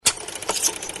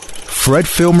Fred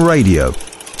Film Radio,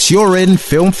 Turin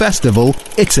Film Festival,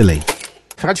 Italy.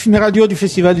 Fred Film Radio du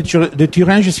Festival de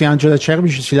Turin, je suis Angela Cherby,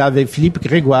 je suis là avec Philippe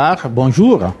Grégoire.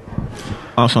 Bonjour.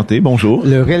 Enchanté, bonjour.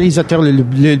 Le réalisateur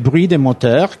Le bruit des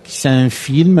moteurs, c'est un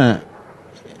film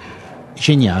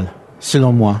génial,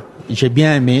 selon moi. J'ai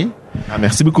bien aimé. Ah,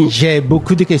 merci beaucoup. J'ai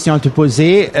beaucoup de questions à te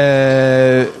poser.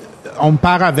 On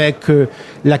part avec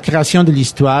la création de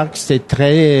l'histoire, c'est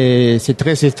très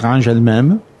étrange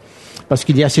elle-même, parce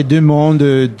qu'il y a ces deux mondes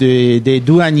des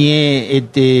douaniers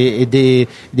et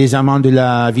des amants de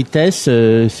la vitesse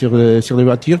sur les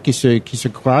voitures qui se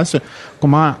croisent.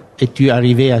 Comment es-tu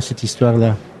arrivé à cette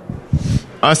histoire-là?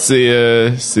 Ah,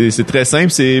 c'est très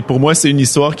simple. Pour moi, c'est une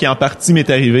histoire qui en partie m'est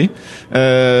arrivée.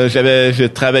 Je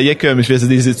travaillais je faisais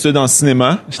des études en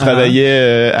cinéma. Je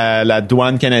travaillais à la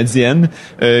douane canadienne,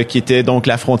 qui était donc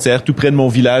la frontière tout près de mon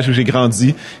village où j'ai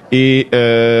grandi. Et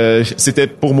c'était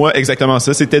pour moi exactement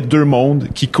ça. C'était deux mondes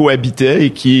qui cohabitaient et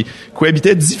qui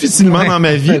cohabitaient difficilement dans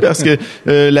ma vie parce que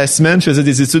la semaine, je faisais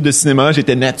des études de cinéma.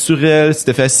 J'étais naturel,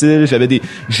 c'était facile.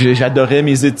 J'adorais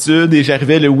mes études et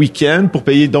j'arrivais le week-end pour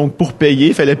payer.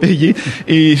 Il fallait payer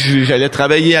et j'allais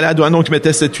travailler à la douane, donc je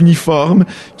mettais cet uniforme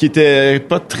qui était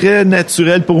pas très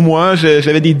naturel pour moi.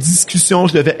 J'avais des discussions,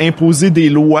 je devais imposer des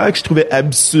lois que je trouvais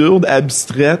absurdes,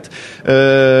 abstraites,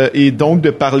 et donc de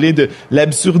parler de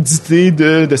l'absurdité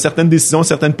de certaines décisions,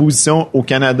 certaines positions au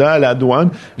Canada à la douane,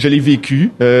 je l'ai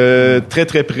vécu très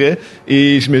très près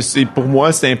et pour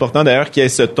moi c'était important d'ailleurs qu'il y ait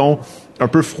ce ton un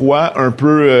peu froid, un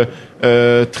peu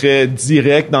très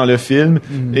direct dans le film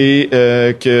et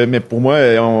mais pour moi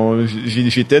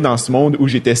j'étais dans ce monde où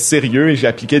j'étais sérieux et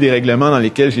j'appliquais des règlements dans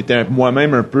lesquels j'étais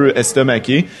moi-même un peu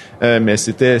estomaqué, mais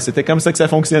c'était comme ça que ça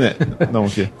fonctionnait.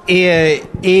 Donc et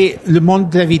le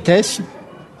monde de la vitesse,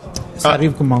 ça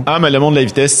arrive comment? Mais le monde de la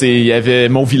vitesse, il y avait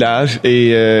mon village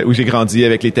et où j'ai grandi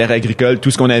avec les terres agricoles,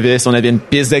 tout ce qu'on avait, si on avait une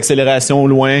piste d'accélération au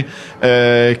loin,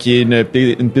 qui est une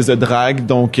piste de drague,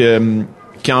 donc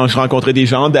quand je rencontrais des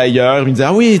gens d'ailleurs, ils me disaient «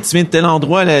 Ah oui, tu viens de tel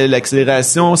endroit,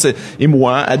 l'accélération. » Et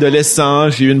moi,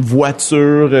 adolescent, j'ai eu une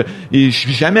voiture et je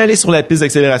suis jamais allé sur la piste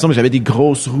d'accélération, mais j'avais des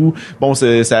grosses roues. Bon,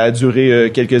 ça a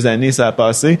duré quelques années, ça a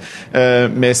passé.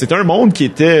 Mais c'est un monde qui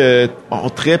était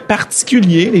très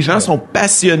particulier. Les gens sont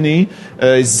passionnés.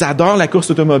 Ils adorent la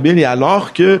course automobile et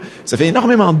alors que ça fait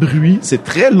énormément de bruit, c'est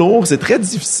très lourd, c'est très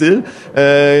difficile.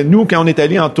 Nous, quand on est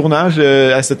allé en tournage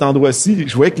à cet endroit-ci,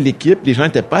 je voyais que l'équipe, les gens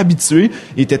étaient pas habitués.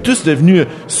 Ils étaient tous devenus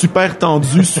super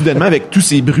tendus soudainement avec tous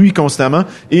ces bruits constamment.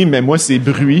 Mais moi, ces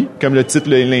bruits, comme le titre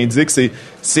l'indique,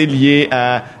 c'est lié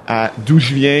à d'où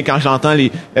je viens. Quand j'entends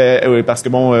parce que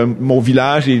mon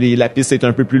village et la piste est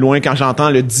un peu plus loin. Quand j'entends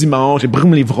le dimanche,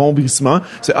 les vrombissements,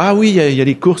 c'est il y a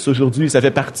des courses aujourd'hui. Ça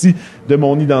fait partie de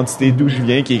mon identité d'où je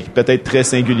viens, qui est peut-être très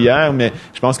singulière, mais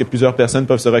je pense que plusieurs personnes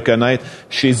peuvent se reconnaître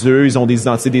chez eux. Ils ont des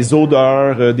identités, des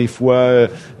odeurs, des fois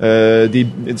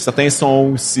certains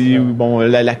sons aussi.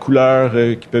 La couleur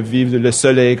qu'ils peuvent vivre, le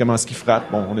soleil, comment est-ce qu'il frappe.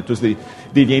 On a tous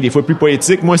des liens des fois plus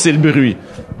poétiques. Moi, c'est le bruit.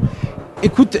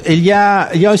 Écoute, il y a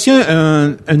aussi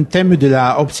un thème de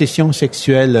la obsession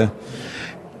sexuelle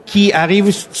qui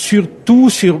arrive surtout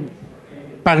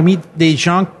parmi des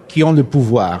gens qui ont le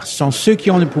pouvoir. Ce sont ceux qui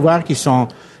ont le pouvoir qui sont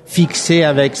fixés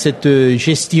avec cette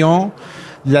gestion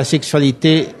de la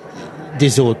sexualité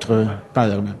des autres.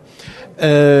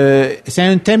 C'est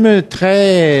un thème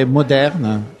très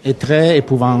moderne et très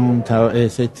épouvantable, et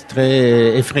c'est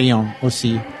très effrayant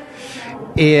aussi.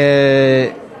 Et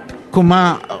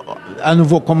comment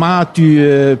as-tu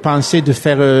pensé de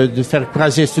faire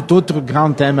croiser cet autre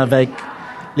grand thème avec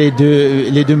les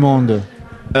deux mondes?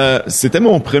 C'était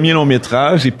mon premier long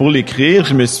métrage et pour l'écrire,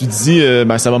 je me suis dit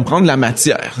ça va me prendre de la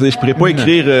matière. Je pourrais pas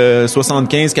écrire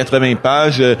 75-80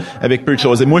 pages avec peu de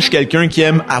choses. Et moi, je suis quelqu'un qui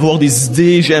aime avoir des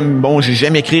idées,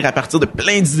 j'aime écrire à partir de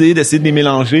plein d'idées, d'essayer de les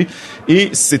mélanger. Et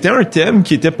c'était un thème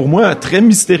qui était pour moi très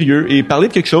mystérieux et parler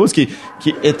de quelque chose qui est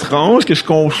étrange, que je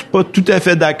suis pas tout à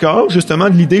fait d'accord, justement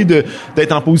de l'idée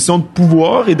d'être en position de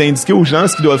pouvoir et d'indiquer aux gens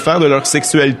ce qu'ils doivent faire de leur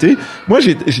sexualité. Moi,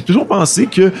 j'ai toujours pensé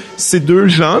que ces deux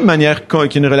gens, de manière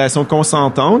qui une relation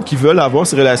consentante, qui veulent avoir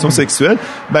ces relations sexuelles,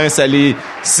 ça les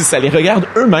regarde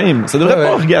eux-mêmes. Ça devrait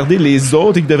pas regarder les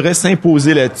autres et qu'ils devraient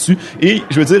s'imposer là-dessus. Et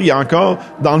je veux dire, il y a encore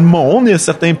dans le monde, il y a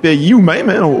certains pays ou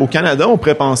même au Canada, on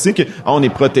pourrait penser que on est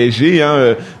protégé,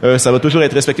 ça va toujours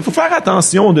être respecté. Il faut faire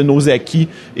attention de nos acquis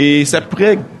et ça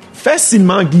pourrait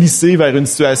facilement glisser vers une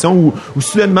situation où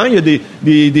soudainement il y a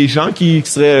des gens qui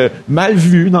seraient mal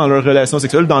vus dans leur relation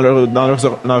sexuelle, dans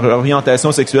leur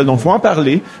orientation sexuelle. Donc, faut en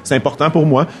parler. C'est important pour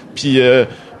moi. Puis,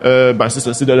 c'est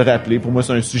ça, c'est de le rappeler. Pour moi,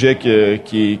 c'est un sujet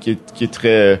qui est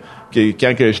très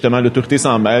quand que, justement l'autorité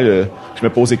s'en mêle, je me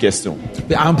pose des questions.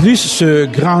 En plus,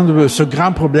 ce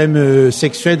grand problème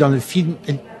sexuel dans le film,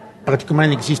 pratiquement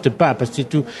n'existe pas, parce que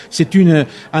c'est une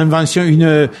invention,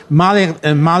 une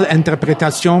mal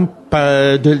interprétation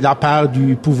de la part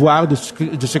du pouvoir de ce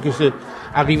que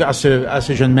arrive à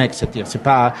ce jeune mec. C'est-à-dire,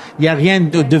 il y a rien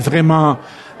de vraiment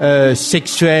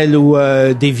sexuel ou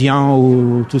déviant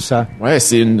ou tout ça. Ouais,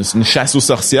 c'est une chasse aux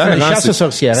sorcières. C'est une chasse aux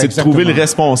sorcières. C'est de trouver le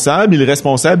responsable. Et le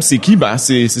responsable, c'est qui? Ben,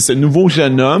 c'est ce nouveau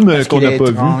jeune homme qu'on n'a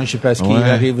pas vu. Parce qu'il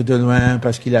arrive de loin,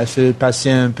 parce qu'il a ce passé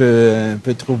un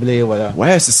peu troublé, voilà.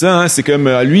 Ouais, c'est ça. Hein? C'est comme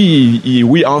lui,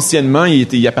 oui, anciennement,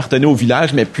 il appartenait au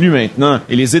village, mais plus maintenant.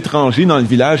 Et les étrangers dans le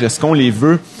village, est-ce qu'on les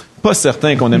veut? Pas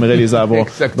certain qu'on aimerait les avoir.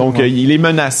 Donc, il est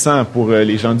menaçant pour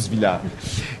les gens du village.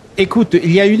 Écoute,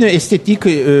 il y a une esthétique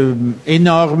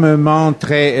énormément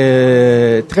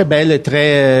très belle,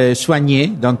 très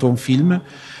soignée dans ton film.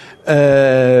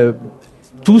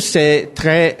 Tout c'est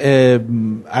très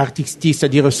artistique,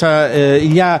 c'est-à-dire ça.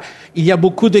 Il y a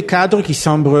beaucoup de cadres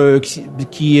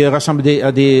qui ressemblent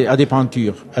à des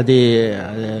peintures, et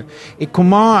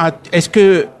comment est-ce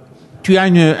que tu as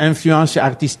une influence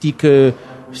artistique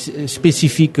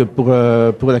spécifique pour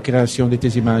la création de tes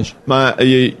images? Ben, il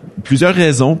y a plusieurs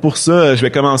raisons pour ça. Je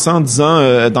vais commencer en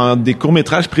disant, dans des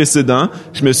courts-métrages précédents,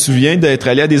 je me souviens d'être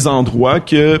allé à des endroits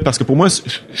parce que pour moi,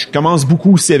 je commence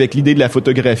beaucoup aussi avec l'idée de la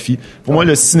photographie. Pour moi,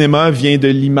 le cinéma vient de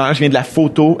l'image, vient de la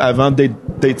photo avant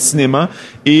d'être cinéma.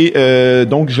 Et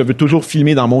donc, je veux toujours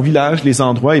filmer dans mon village les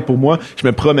endroits. Et pour moi, je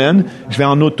me promène, je vais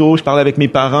en auto, je parle avec mes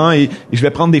parents et je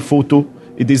vais prendre des photos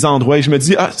et des endroits, et je me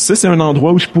dis, ça, c'est un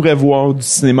endroit où je pourrais voir du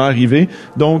cinéma arriver,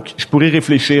 donc je pourrais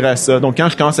réfléchir à ça. Donc, quand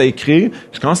je commence à écrire,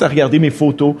 je commence à regarder mes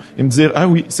photos et me dire,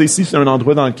 oui, c'est un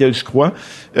endroit dans lequel je crois,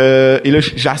 et là,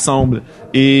 j'assemble.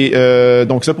 Et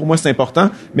donc ça, pour moi, c'est important,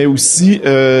 mais aussi,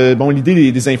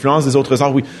 l'idée des influences des autres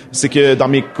arts, oui, c'est que dans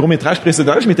mes courts-métrages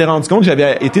précédents, je m'étais rendu compte que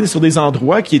j'avais été sur des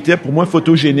endroits qui étaient, pour moi,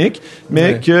 photogéniques,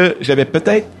 mais que j'avais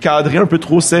peut-être cadré un peu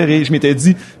trop serré. Je m'étais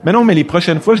dit, mais non, mais les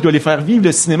prochaines fois, je dois les faire vivre.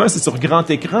 Le cinéma, c'est sur grand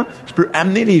écran, je peux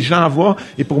amener les gens à voir.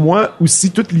 Et pour moi,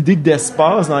 aussi, toute l'idée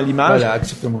d'espace dans l'image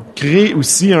crée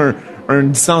aussi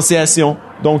une distanciation.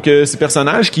 Donc, ces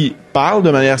personnages qui parlent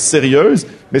de manière sérieuse,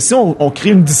 mais si on crée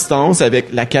une distance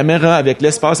avec la caméra, avec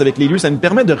l'espace, avec les lieux, ça nous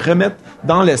permet de remettre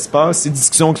dans l'espace ces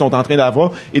discussions qu'ils sont en train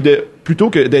d'avoir et plutôt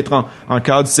que d'être en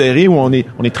cadre serré où on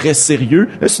est très sérieux,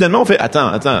 là, soudainement, on fait,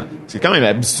 attends, c'est quand même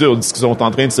absurde ce qu'ils sont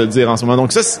en train de se dire en ce moment.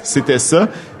 Donc ça, c'était ça.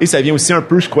 Et ça vient aussi un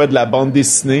peu, je crois, de la bande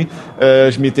dessinée.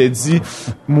 Je m'étais dit,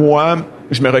 moi,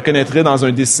 je me reconnaîtrais dans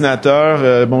un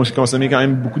dessinateur. J'ai consommé quand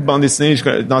même beaucoup de bandes dessinées.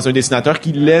 Dans un dessinateur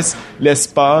qui laisse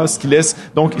l'espace, qui laisse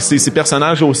donc ces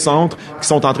personnages au centre qui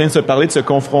sont en train de se parler, de se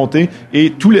confronter,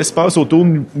 et tout l'espace autour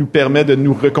nous permet de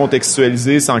nous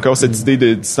recontextualiser. C'est encore cette idée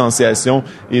de distanciation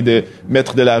et de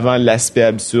mettre de l'avant l'aspect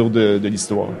absurde de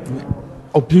l'histoire.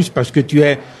 Au plus, parce que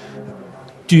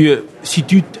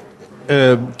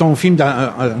ton film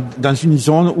dans une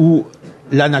zone où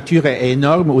la nature est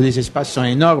énorme, où les espaces sont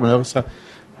énormes, alors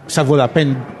ça vaut la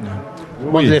peine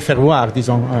de les faire voir,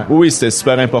 disons. Ouais. Oui, c'était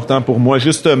super important pour moi.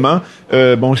 Justement,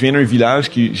 je viens d'un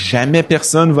village qui jamais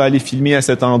personne va aller filmer à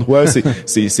cet endroit.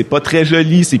 C'est pas très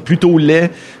joli, c'est plutôt laid.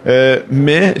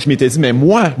 Mais je m'étais dit, mais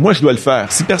moi, je dois le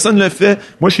faire. Si personne le fait,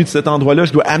 moi, je suis de cet endroit-là,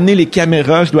 je dois amener les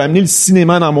caméras, je dois amener le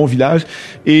cinéma dans mon village.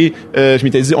 Et je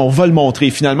m'étais dit, on va le montrer.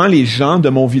 Finalement, les gens de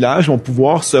mon village vont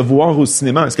pouvoir se voir au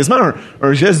cinéma. C'est quasiment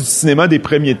un geste du cinéma des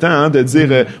premiers temps, hein, de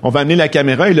dire, on va amener la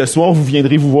caméra et le soir, vous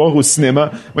viendrez vous voir au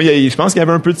cinéma. Moi, je pense qu'il y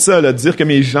avait un peu de ça, là, de dire que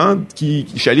mes gens je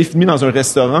suis allé filmer dans un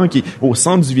restaurant qui est au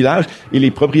centre du village, et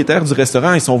les propriétaires du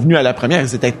restaurant, ils sont venus à la première,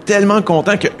 ils étaient tellement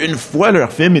contents qu'une fois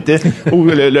leur film était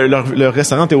leur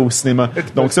restaurant était au cinéma.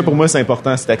 Donc ça, pour moi, c'est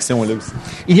important, cette action-là aussi.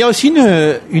 Il y a aussi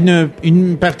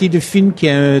une partie du film qui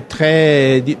est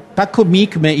très, pas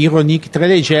comique, mais ironique, très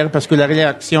légère, parce que la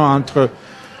relation entre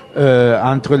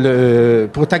le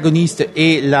protagoniste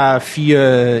et la fille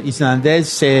islandaise,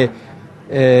 c'est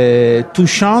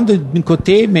touchant d'un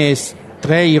côté, mais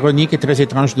très ironique et très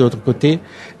étrange de l'autre côté.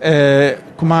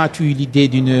 Comment as-tu eu l'idée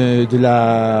de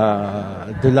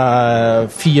la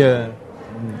fille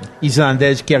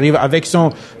islandaise qui arrive avec son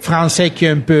français qui est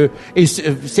un peu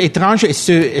c'est étrange, et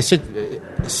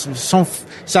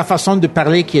sa façon de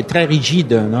parler qui est très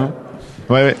rigide, non?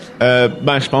 Ouais.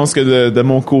 Ben, je pense que de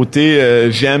mon côté,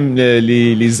 j'aime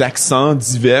les accents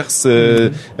divers,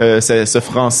 ce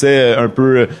français un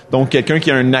peu. Donc, quelqu'un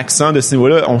qui a un accent de ce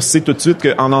niveau-là, on sait tout de suite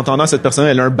qu'en entendant cette personne,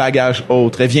 elle a un bagage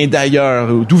autre. Elle vient d'ailleurs.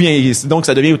 D'où vient? Donc,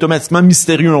 ça devient automatiquement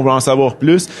mystérieux. On va en savoir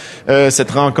plus.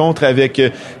 Cette rencontre avec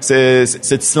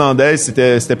cette Islandaise,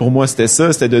 c'était pour moi, c'était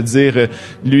ça. C'était de dire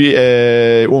lui,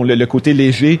 le côté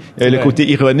léger, le côté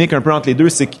ironique, un peu entre les deux.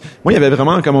 C'est que moi, il y avait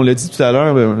vraiment, comme on l'a dit tout à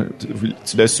l'heure,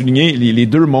 tu l'as souligné, les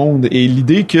deux mondes, et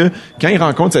l'idée que quand il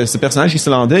rencontre ce personnage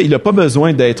islandais, il a pas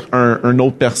besoin d'être un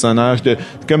autre personnage.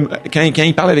 Comme quand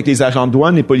il parle avec les agents de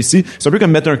douane, les policiers, c'est un peu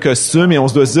comme mettre un costume et on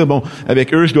se doit se dire, bon,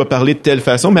 avec eux, je dois parler de telle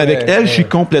façon, mais avec elle, je suis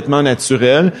complètement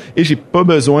naturel et j'ai pas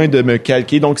besoin de me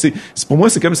calquer. Donc, pour moi,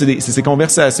 c'est comme c'est ces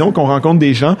conversations qu'on rencontre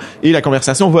des gens et la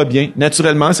conversation va bien.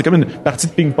 Naturellement, c'est comme une partie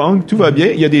de ping-pong, tout va bien.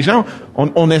 Il y a des gens,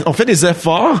 on fait des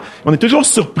efforts, on est toujours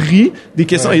surpris des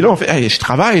questions. Et là, on fait, hey, je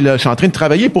travaille, là, je suis en train de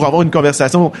travailler pour avoir une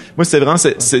conversation. Moi, c'est vraiment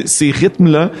ces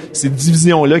rythmes-là, ces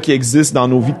divisions-là qui existent dans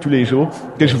nos vies de tous les jours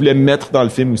que je voulais mettre dans le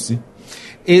film aussi.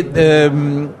 Et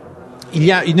il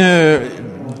y a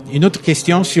une autre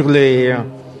question sur les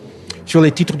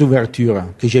titres d'ouverture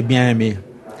que j'ai bien aimés.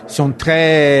 Ils sont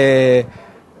très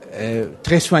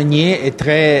soignés et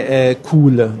très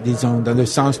cool, disons, dans le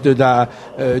sens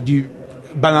du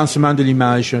balancement de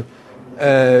l'image.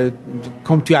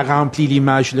 Comme tu as rempli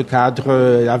l'image, le cadre,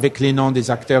 avec les noms des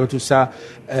acteurs, tout ça,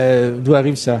 d'où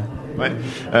arrive ça? Ouais.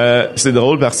 C'est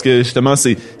drôle parce que justement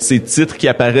ces titres qui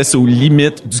apparaissent aux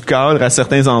limites du cadre à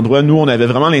certains endroits, nous on avait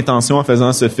vraiment l'intention en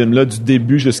faisant ce film-là du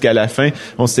début jusqu'à la fin,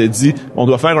 on s'est dit on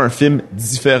doit faire un film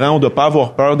différent, on doit pas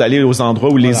avoir peur d'aller aux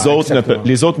endroits où les autres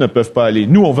ne peuvent pas aller.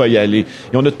 Nous on va y aller.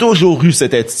 Et on a toujours eu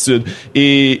cette attitude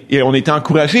et on était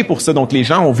encouragés pour ça. Donc les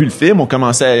gens ont vu le film, ont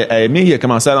commencé à aimer, il a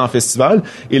commencé à aller en festival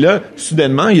et là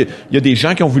soudainement il y a des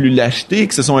gens qui ont voulu l'acheter,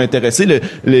 qui se sont intéressés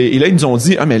et là ils nous ont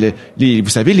dit mais vous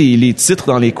savez les titres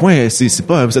dans les coins, c'est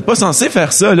pas, vous êtes pas censé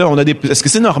faire ça là. Est-ce que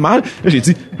c'est normal? Là j'ai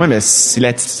dit ouais mais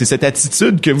c'est cette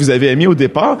attitude que vous avez émis au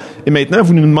départ et maintenant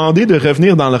vous nous demandez de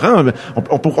revenir dans le rang.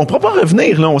 On pourra pas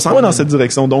revenir là. On s'en va dans cette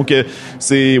direction. Donc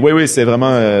c'est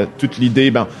vraiment toute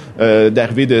l'idée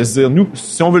d'arriver de se dire nous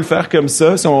si on veut le faire comme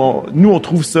ça, nous on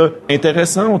trouve ça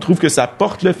intéressant, on trouve que ça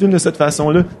porte le film de cette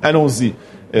façon-là, allons-y.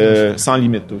 Sans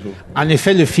limite toujours. En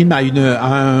effet, le film a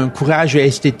un courage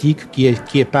esthétique qui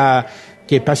est pas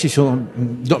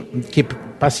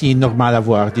si normal à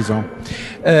voir, disons.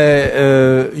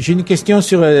 J'ai une question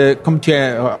sur comme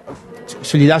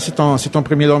celui-là, c'est ton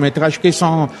premier long métrage. Quels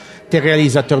sont tes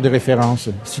réalisateurs de référence,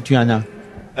 si tu en as?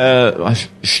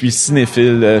 Je suis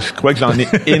cinéphile. Je crois que j'en ai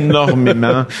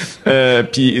énormément.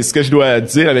 Puis ce que je dois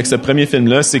dire avec ce premier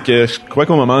film-là, c'est que je crois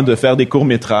qu'au moment de faire des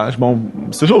courts-métrages,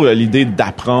 c'est toujours l'idée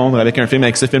d'apprendre avec un film.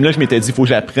 Avec ce film-là, je m'étais dit, il faut que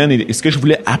j'apprenne. Et ce que je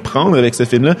voulais apprendre avec ce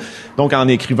film-là, donc en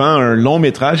écrivant un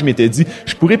long-métrage, je m'étais dit,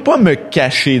 je pourrais pas me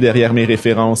cacher derrière mes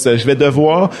références. Je vais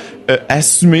devoir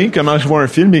assumer comment je vois un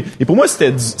film. Et pour moi,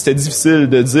 c'était difficile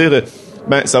de dire...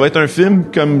 ça va être un film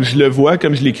comme je le vois,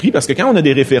 comme je l'écris, parce que quand on a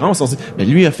des références, on se dit, mais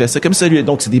lui a fait ça comme ça, lui,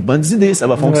 donc c'est des bonnes idées, ça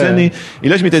va fonctionner. Ouais. Et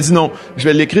là, je m'étais dit, non, je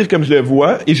vais l'écrire comme je le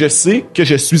vois, et je sais que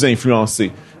je suis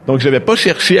influencé. Donc, je vais pas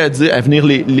chercher à venir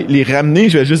les ramener.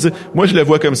 Je vais juste dire, moi, je le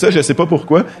vois comme ça, je sais pas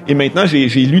pourquoi. Et maintenant, j'ai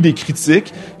lu des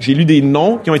critiques, j'ai lu des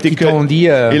noms qui ont été dit.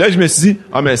 Et là, je me suis dit,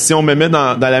 mais si on me met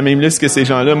dans la même liste que ces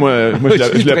gens-là, moi,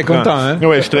 je le très prends. Content, hein?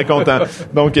 Ouais, je suis très content.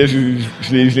 Donc,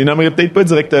 je les nommerai peut-être pas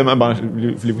directement.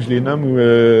 Voulez-vous que je les nomme ou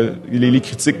les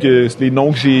critiques, les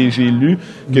noms que j'ai lus,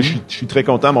 que je suis très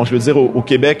content. Bon, je veux dire, au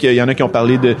Québec, il y en a qui ont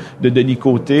parlé de Denis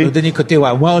Côté. Denis Côté,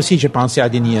 ouais. Moi aussi, j'ai pensé à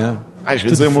Denis. Je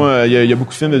veux dire, moi, il y a beaucoup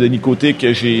de films de Denis Côté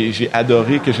que j'ai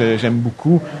adoré, que j'aime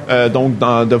beaucoup. Donc,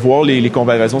 de voir les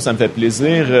comparaisons, ça me fait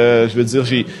plaisir. Je veux dire,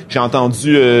 j'ai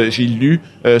entendu, j'ai lu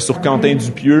sur Quentin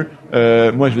Dupieux.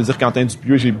 Moi, je veux dire, Quentin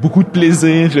Dupieux, j'ai beaucoup de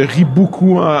plaisir. Je ris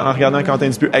beaucoup en regardant Quentin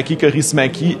Dupieux. Aki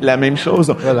Kaurismäki, la même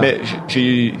chose. Voilà. Mais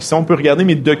si on peut regarder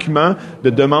mes documents de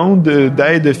demande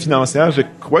d'aide financière, je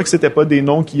crois que c'était pas des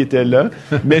noms qui étaient là,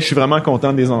 mais je suis vraiment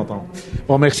content de les entendre.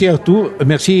 Bon, merci à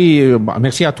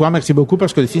toi, merci beaucoup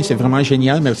parce que le film c'est vraiment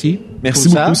génial. Merci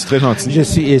beaucoup, c'est très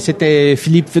gentil. C'était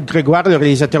Philippe Grégoire, le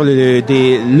réalisateur de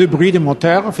Le Bruit de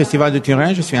Moteur au Festival de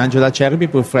Turin. Je suis Angela Cherby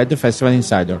pour Fred de Festival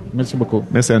Insider. Merci beaucoup.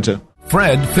 Merci Angela.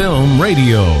 Fred Film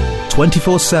Radio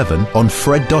 24/7 on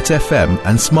Fred.fm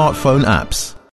and smartphone apps.